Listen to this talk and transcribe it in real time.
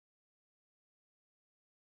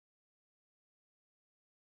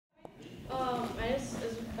My name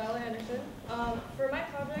is Bella Anderson. For my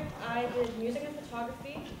project, I did music and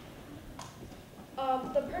photography.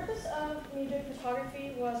 The purpose of me doing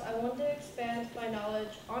photography was I wanted to expand my knowledge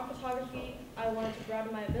on photography, I wanted to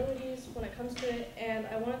broaden my abilities when it comes to it, and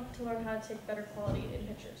I wanted to learn how to take better quality in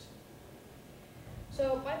pictures.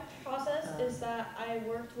 So my process is that I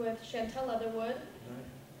worked with Chantel Leatherwood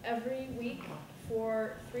every week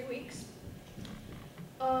for 3 weeks.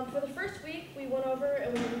 For the first week, we went over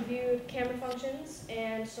and we reviewed camera functions,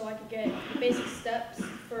 and so I could get the basic steps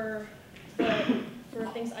for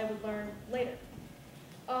things I would learn later.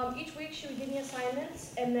 Each week, she would give me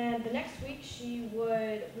assignments, and then the next week, she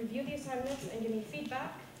would review the assignments and give me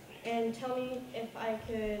feedback and tell me if I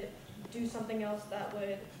could do something else that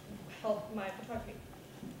would help my photography.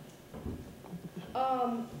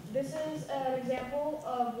 This is an example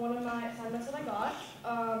of one of my assignments that I got.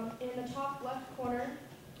 In the top left corner,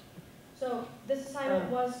 so this assignment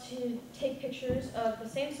was to take pictures of the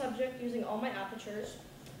same subject using all my apertures.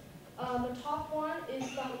 The top one is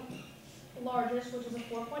the largest, which is a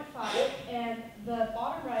 4.5, and the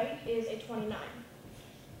bottom right is a 29.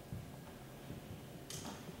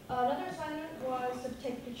 Another assignment was to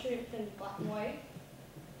take a picture in black and white.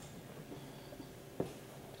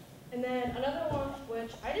 And then another one,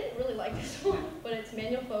 which I didn't really like this one, but it's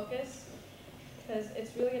manual focus, because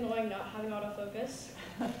it's really annoying not having autofocus.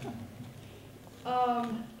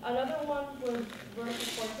 Another one was vertical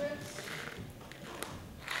portraits.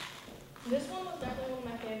 This one was definitely one of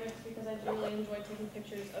my favorites because I do really enjoy taking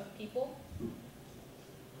pictures of people.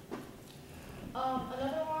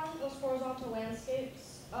 Another one was horizontal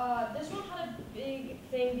landscapes. This one had a big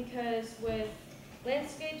thing because with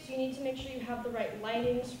landscapes, you need to make sure you have the right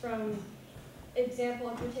lightings. From example,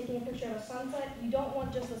 if you're taking a picture of a sunset, you don't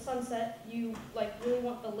want just the sunset, you really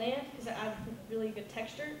want the land because it adds really good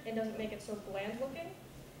texture and doesn't make it so bland looking.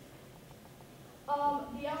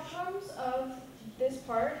 The outcomes of this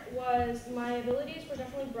part was my abilities were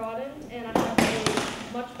definitely broadened and I have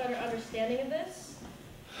a much better understanding of this.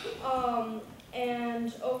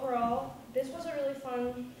 And overall, this was a really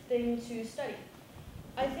fun thing to study.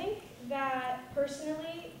 I think that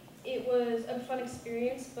personally, it was a fun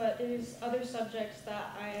experience, but there's other subjects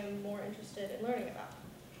that I am more interested in learning about.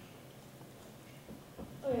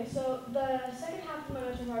 Okay, so the second half of my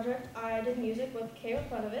mentor project, I did music with Kay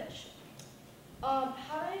Rafanovich.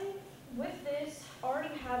 With this,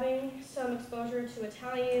 already having some exposure to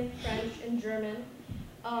Italian, French, and German,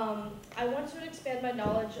 I wanted to expand my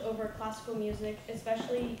knowledge over classical music,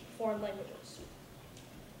 especially foreign languages.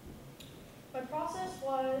 My process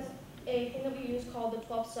was a thing that we used called the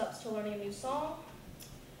 12 steps to learning a new song.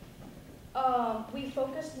 We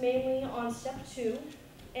focused mainly on step 2,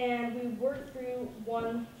 and we worked through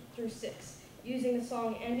 1 through 6, using the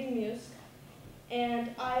song Andi Musk.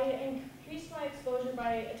 And I increased my exposure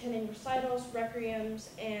by attending recitals, requiems,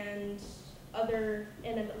 and a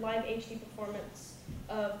live HD performance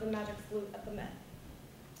of the Magic Flute at the Met.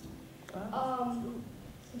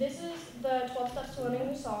 This is the 12 steps to learning a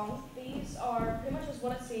new song. These are pretty much as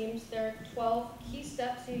what it seems. There are 12 key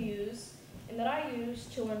steps you use and that I use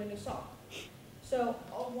to learn a new song. So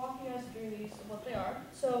I'll walk you guys through these of what they are.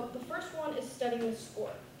 So the first one is studying the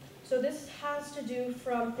score. So this has to do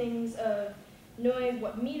from things of knowing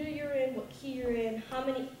what meter you're in, what key you're in, how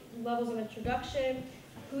many levels of introduction,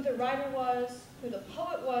 who the writer was, who the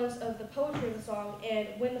poet was of the poetry of the song, and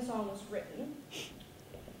when the song was written.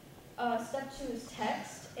 Step 2 is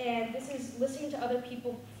text, and this is listening to other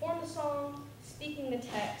people perform the song, speaking the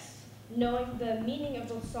text, knowing the meaning of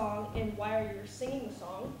the song and why you're singing the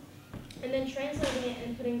song, and then translating it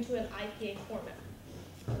and putting it into an IPA format.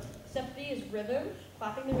 Step 3 is rhythm,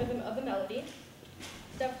 clapping the rhythm of the melody.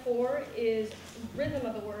 Step 4 is rhythm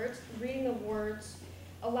of the words, reading the words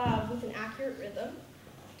aloud with an accurate rhythm.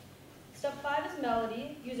 Step 5 is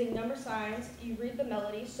melody, using number signs. You read the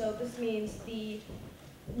melody, so this means the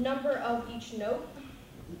number of each note.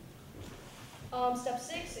 Step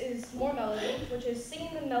 6 is more melody, which is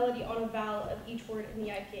singing the melody on a vowel of each word in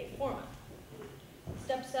the IPA format.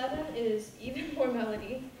 Step 7 is even more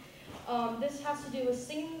melody. This has to do with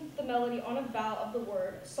singing the melody on a vowel of the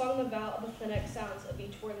word, sung the vowel of the phonetic sounds of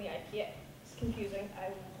each word in the IPA. It's confusing. I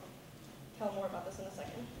will tell more about this in a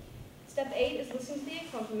second. Step 8 is listening to the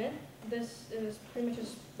accompaniment. This is pretty much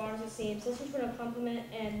as broad as it seems. Listen to an accompaniment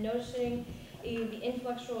and noticing the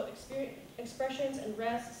inflectional expressions and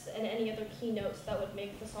rests and any other key notes that would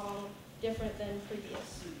make the song different than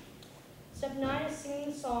previous. Step 9 is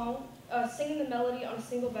singing the melody on a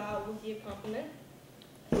single vowel with the accompaniment.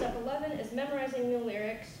 Step 11 is memorizing the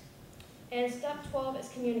lyrics. And step 12 is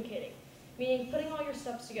communicating. meaning putting all your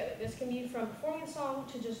steps together. This can be from performing the song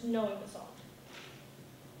to just knowing the song.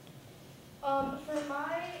 For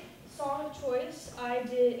my song of choice, I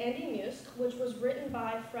did An die Musik, which was written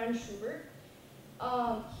by Franz Schubert.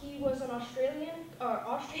 He was an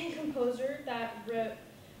Austrian composer that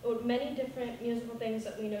wrote many different musical things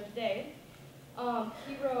that we know today.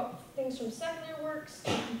 He wrote things from secular works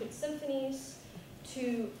to complete symphonies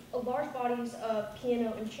to large bodies of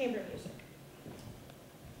piano and chamber music.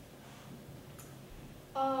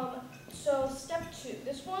 So step 2.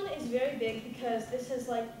 This one is very big because this is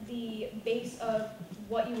like the base of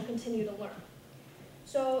what you will continue to learn.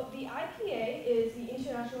 So the IPA is the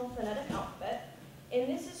International Phonetic Alphabet, and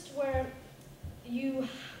this is to where you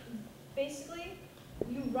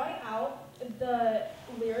write out the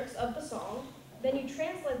lyrics of the song, then you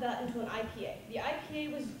translate that into an IPA. The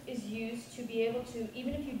IPA is used to be able to,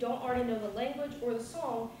 even if you don't already know the language or the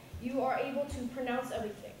song, you are able to pronounce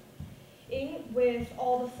everything with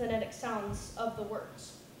all the phonetic sounds of the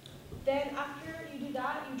words. Then after you do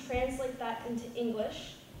that, you translate that into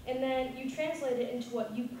English, and then you translate it into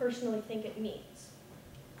what you personally think it means.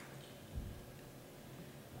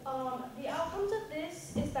 The outcomes of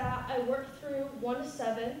this is that I worked through 1 to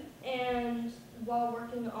 7, and while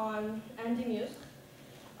working on An die Musik.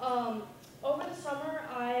 Over the summer,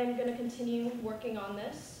 I am going to continue working on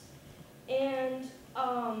this, and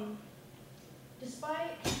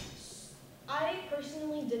I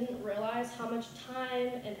personally didn't realize how much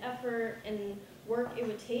time and effort and work it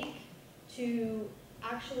would take to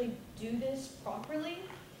actually do this properly,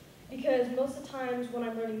 because most of the times when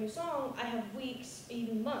I'm learning a new song, I have weeks,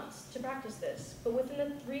 even months to practice this. But within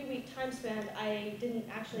the 3-week time span, I didn't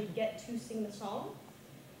actually get to sing the song.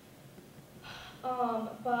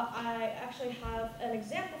 But I actually have an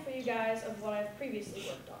example for you guys of what I've previously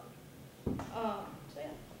worked on. So yeah.